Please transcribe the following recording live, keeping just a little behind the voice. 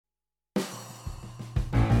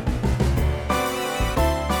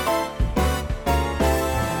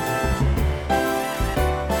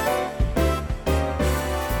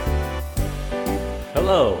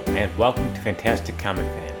Hello, and welcome to Fantastic Comic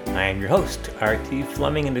Fan. I am your host, R.T.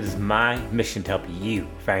 Fleming, and it is my mission to help you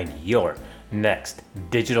find your next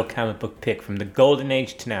digital comic book pick from the golden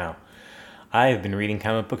age to now. I have been reading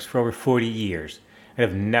comic books for over 40 years, and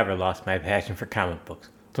have never lost my passion for comic books,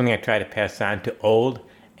 something I try to pass on to old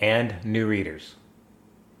and new readers.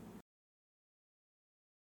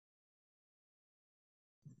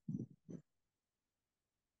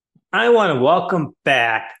 I want to welcome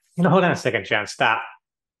back. Hold on a second, John. Stop.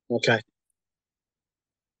 Okay.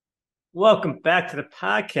 Welcome back to the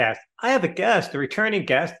podcast. I have a guest, a returning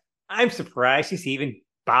guest. I'm surprised he's even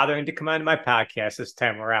bothering to come on to my podcast this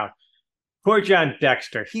time around. Poor John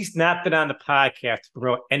Dexter. He's not been on the podcast to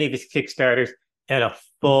promote any of his Kickstarters in a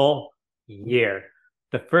full year.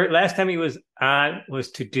 The last time he was on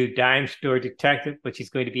was to do Dime Store Detective, which he's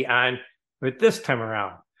going to be on for this time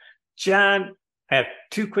around. John, I have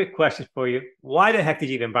two quick questions for you. Why the heck did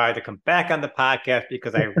you even bother to come back on the podcast?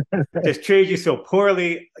 Because I just treated you so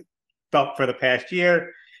poorly for the past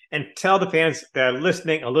year. And tell the fans that are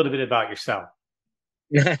listening a little bit about yourself.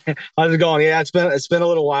 How's it going? Yeah, it's been a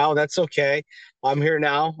little while. That's okay. I'm here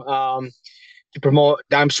now to promote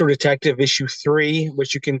Dime Store Detective issue 3,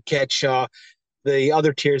 which you can catch the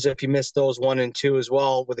other tiers if you missed those 1 and 2 as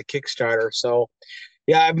well with a Kickstarter. So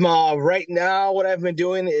yeah, I'm right now what I've been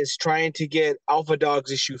doing is trying to get Alpha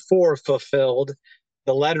Dogs issue 4 fulfilled.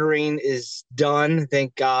 The lettering is done,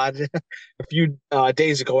 thank God, a few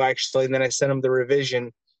days ago actually, and then I sent him the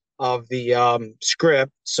revision of the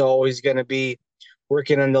script. So he's going to be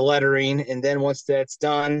working on the lettering, and then once that's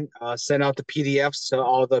done, send out the PDFs to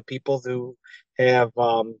all the people who have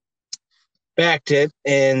backed it,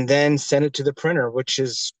 and then send it to the printer, which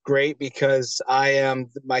is great because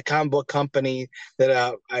my comic book company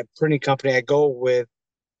printing company I go with,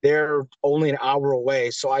 they're only an hour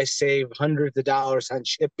away, so I save hundreds of dollars on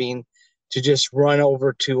shipping to just run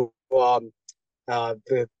over to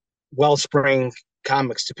the Wellspring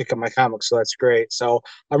Comics to pick up my comics. So that's great. So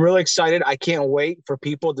I'm really excited. I can't wait for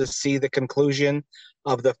people to see the conclusion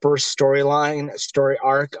of the first story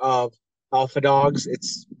arc of Alpha Dogs.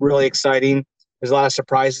 It's really exciting. There's a lot of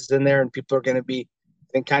surprises in there, and people are going to be, I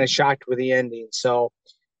think, kind of shocked with the ending. So,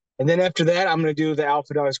 and then after that, I'm going to do the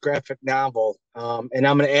Alpha Dogs graphic novel, and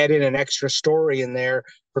I'm going to add in an extra story in there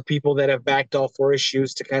for people that have backed all 4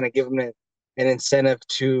 issues to kind of give them an incentive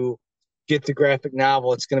to get the graphic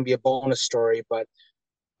novel. It's going to be a bonus story, but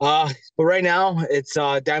right now it's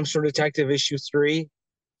Dime Store Detective issue 3.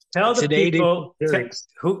 Tell the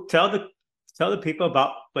people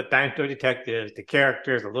about what Dime Store Detective is, the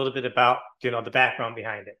characters, a little bit about the background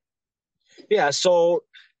behind it. Yeah, so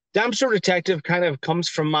Dime Store Detective kind of comes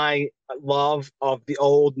from my love of the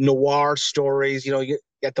old noir stories. You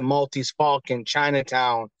got the Maltese Falcon,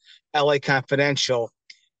 Chinatown, LA Confidential,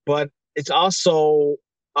 but it's also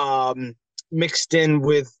mixed in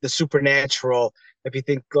with the supernatural. If you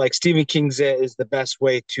think like Stephen King's It is the best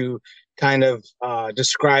way to kind of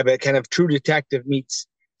describe it, kind of True Detective meets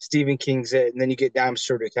Stephen King's It, and then you get Dime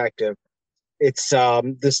Store Detective. It's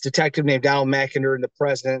this detective named Donald McIntyre in the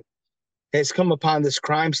present has come upon this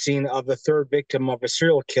crime scene of the 3rd victim of a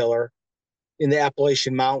serial killer in the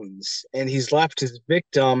Appalachian Mountains, and he's left his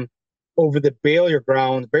victim over the burial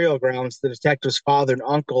grounds. The detective's father and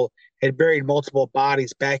uncle had buried multiple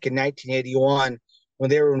bodies back in 1981 when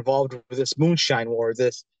they were involved with this moonshine war,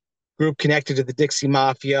 this group connected to the Dixie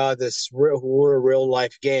Mafia, who were a real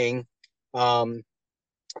life gang.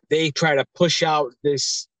 They try to push out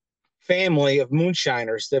this family of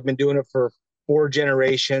moonshiners. They've been doing it for 4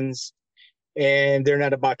 generations, and they're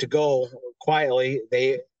not about to go quietly.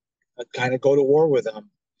 They kind of go to war with them.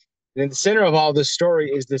 And in the center of all this story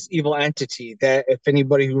is this evil entity that, if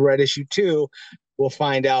anybody who read issue 2 will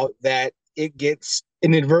find out that it gets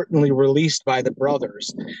inadvertently released by the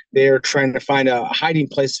brothers. They're trying to find a hiding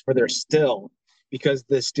place for their still, because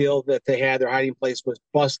the still that they had, their hiding place, was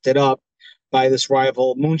busted up by this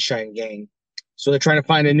rival moonshine gang. So they're trying to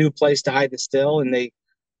find a new place to hide the still, and they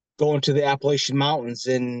go into the Appalachian Mountains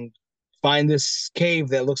and find this cave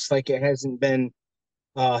that looks like it hasn't been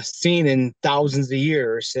seen in thousands of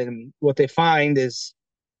years. And what they find is,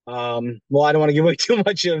 I don't want to give away too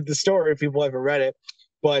much of the story if people haven't read it,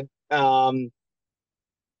 but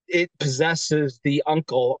it possesses the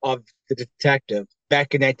uncle of the detective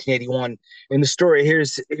back in 1981. In the story,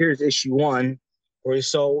 here's issue 1,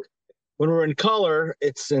 so when we're in color,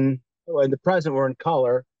 in the present, we're in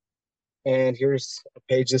color, and here's a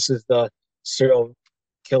page. This is the serial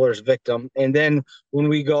killer's victim, and then when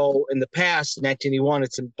we go in the past, 1981,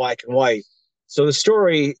 it's in black and white. So the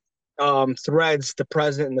story threads the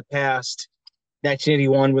present and the past,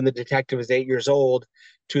 1981, when the detective is 8 years old,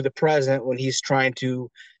 to the present when he's trying to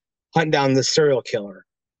hunt down the serial killer.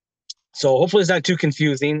 So hopefully it's not too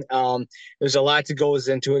confusing. There's a lot that goes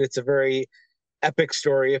into it. It's a very epic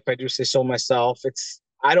story, if I do say so myself.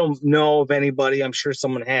 I don't know of anybody, I'm sure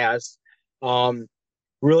someone has, um,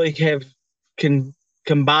 really have can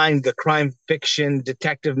combine the crime fiction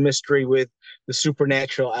detective mystery with the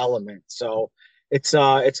supernatural element. So it's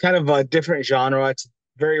kind of a different genre. It's a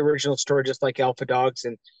very original story, just like Alpha Dogs,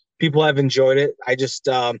 and people have enjoyed it. I just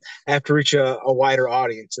have to reach a wider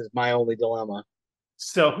audience is my only dilemma.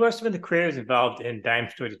 So, who are some of the creators involved in Dime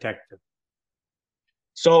Store Detective?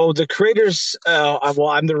 So the creators, well,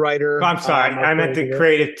 I'm the Oh, writer. I'm sorry. I I meant the created it.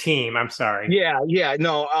 creative team. I'm sorry. Yeah,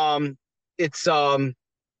 no. It's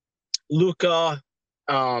Luca.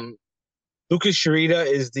 Um, Lucas Sharita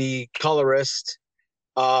is the colorist.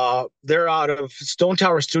 They're out of Stone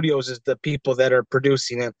Tower Studios is the people that are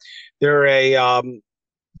producing it. They're a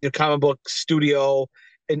comic book studio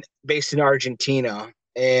based in Argentina,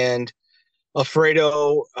 and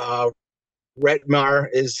Alfredo Retmar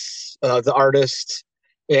is the artist,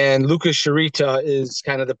 and Lucas Sharita is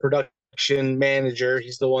kind of the production manager.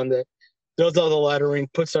 He's the one that does all the lettering,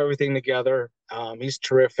 puts everything together. He's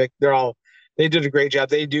terrific. They did a great job.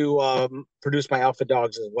 They do produce my Alpha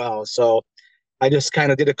Dogs as well. So I just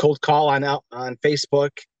kind of did a cold call on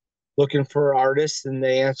Facebook, looking for artists, and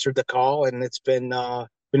they answered the call, and it's been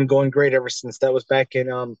going great ever since. That was back in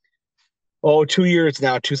 2 years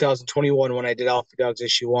now, 2021, when I did Alpha Dogs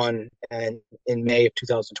issue 1, and in May of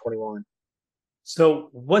 2021. So,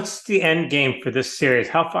 what's the end game for this series?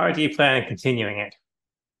 How far do you plan on continuing it?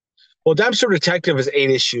 Well, Dime Store Detective is 8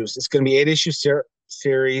 issues. It's going to be 8 issue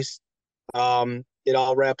series. It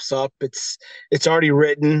all wraps up. It's already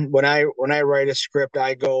written. When I write a script,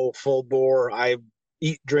 I go full bore. I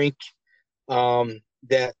eat, drink, um,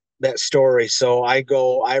 that story. So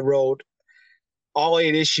I wrote all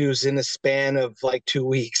 8 issues in a span of like 2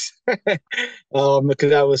 weeks,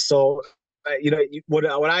 because I was so,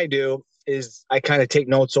 what I do is I kind of take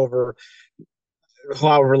notes over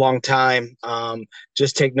however long time.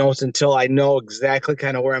 Just take notes until I know exactly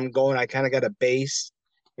kind of where I'm going. I kind of got a base,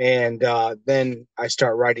 and then I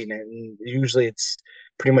start writing it. And usually it's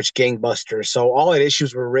pretty much gangbusters. So all 8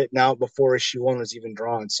 issues were written out before issue 1 was even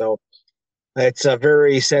drawn. So it's a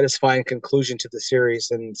very satisfying conclusion to the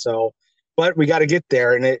series. And so, but we got to get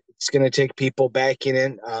there, and it's going to take people backing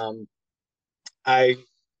in. I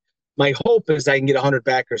My hope is I can get 100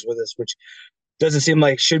 backers with this, which doesn't seem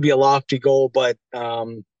like should be a lofty goal, but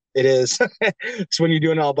it is. It's when you're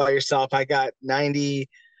doing it all by yourself. I got 90.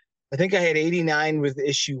 I think I had 89 with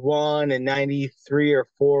issue 1 and 93 or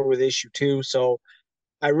 4 with issue 2. So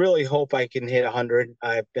I really hope I can hit 100.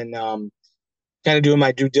 I've been kind of doing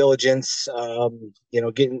my due diligence, trying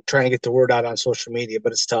to get the word out on social media,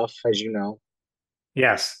 but it's tough, as you know.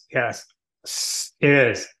 Yes, yes, it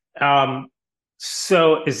is. Um,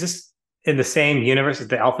 so, is this in the same universe as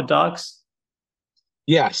the Alpha Dogs?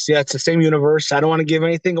 Yes, yeah, it's the same universe. I don't want to give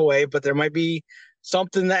anything away, but there might be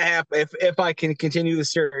something that happen if I can continue the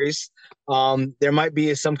series. There might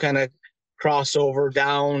be some kind of crossover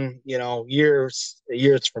down, years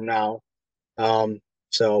from now. Um,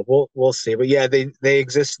 so we'll see. But yeah, they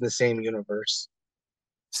exist in the same universe.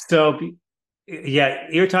 So, yeah,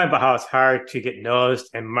 you're talking about how it's hard to get noticed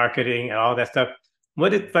and marketing and all that stuff.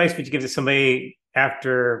 What advice would you give to somebody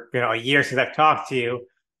after a year since I've talked to you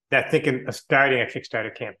that thinking of starting a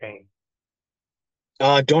Kickstarter campaign?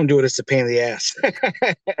 Don't do it. It's a pain in the ass.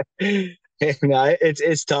 No,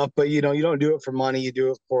 it's tough, but you don't do it for money. You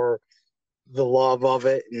do it for the love of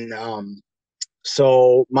it. And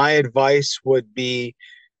so my advice would be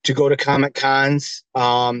to go to Comic Cons.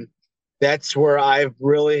 That's where I've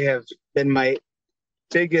really have been my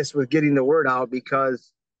biggest with getting the word out,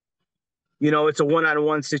 because it's a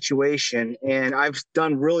one-on-one situation, and I've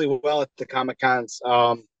done really well at the Comic Cons.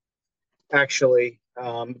 Actually,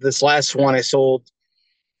 this last one I sold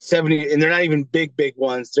 70, and they're not even big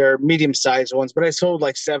ones, they're medium-sized ones, but I sold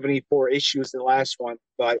like 74 issues in the last one.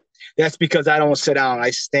 But that's because I don't sit down, I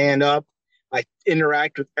stand up, I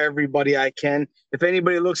interact with everybody I can. If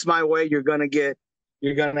anybody looks my way, you're gonna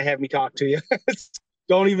have me talk to you.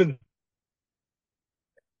 Don't even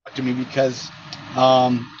talk to me, because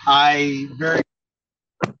I very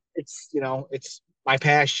it's my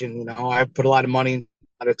passion. I put a lot of money,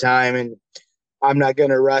 a lot of time, and I'm not going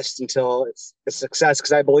to rest until it's a success,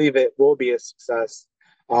 because I believe it will be a success.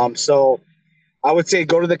 So I would say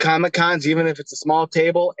go to the Comic Cons, even if it's a small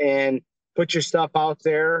table, and put your stuff out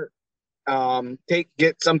there.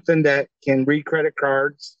 Get something that can read credit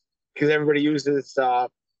cards, because everybody uses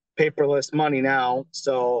paperless money now.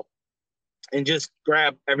 So, and just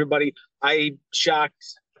grab everybody. I shocked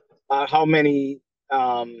how many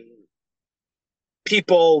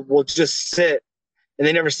people will just sit and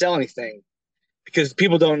they never sell anything because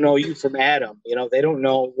people don't know you from Adam. They don't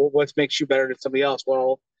know what makes you better than somebody else.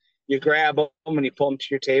 Well, you grab them and you pull them to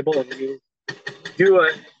your table and you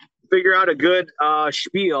figure out a good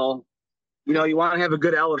spiel. You want to have a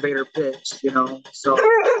good elevator pitch. So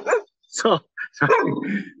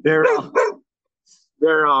they're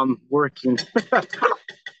working.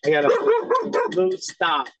 I gotta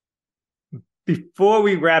stop. Before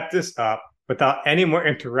we wrap this up, without any more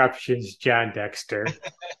interruptions, John Dexter,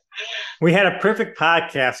 we had a perfect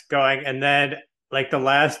podcast going, and then like the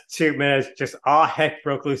last 2 minutes, just all heck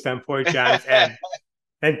broke loose on poor John's end.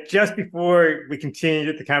 And just before we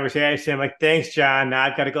continued the conversation, I'm like, thanks, John. Now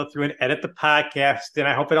I've got to go through and edit the podcast, and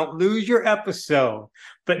I hope I don't lose your episode.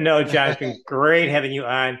 But no, John, it's been great having you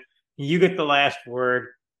on. You get the last word.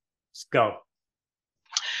 Let's go.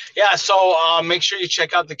 Yeah, so make sure you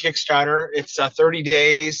check out the Kickstarter. It's 30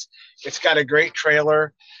 days. It's got a great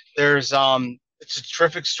trailer. It's a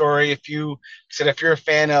terrific story. If you're a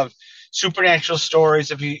fan of supernatural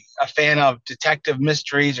stories, if you're a fan of detective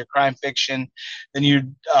mysteries or crime fiction, then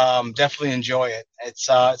you'd definitely enjoy it. It's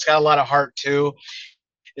got a lot of heart too.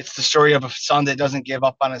 It's the story of a son that doesn't give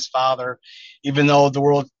up on his father, even though the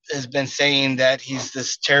world has been saying that he's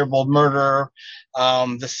this terrible murderer.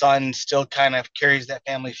 The son still kind of carries that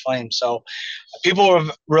family flame. So people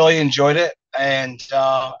have really enjoyed it, and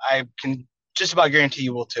I can just about guarantee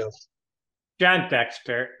you will too. John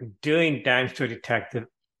Dexter, doing Dime Store Detective,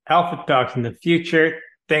 Alpha Dogs in the future.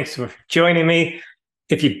 Thanks for joining me.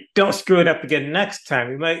 If you don't screw it up again next time,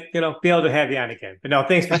 we might, be able to have you on again. But no,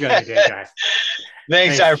 thanks for joining me today, guys.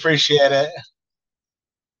 Thanks, I appreciate it.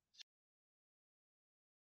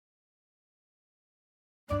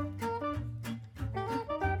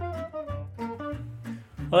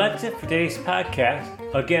 Well, that's it for today's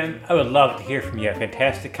podcast. Again, I would love to hear from you, a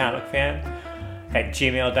fantastic comic fan, at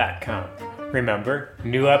gmail.com. Remember,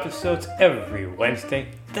 new episodes every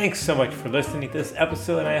Wednesday. Thanks so much for listening to this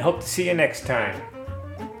episode, and I hope to see you next time.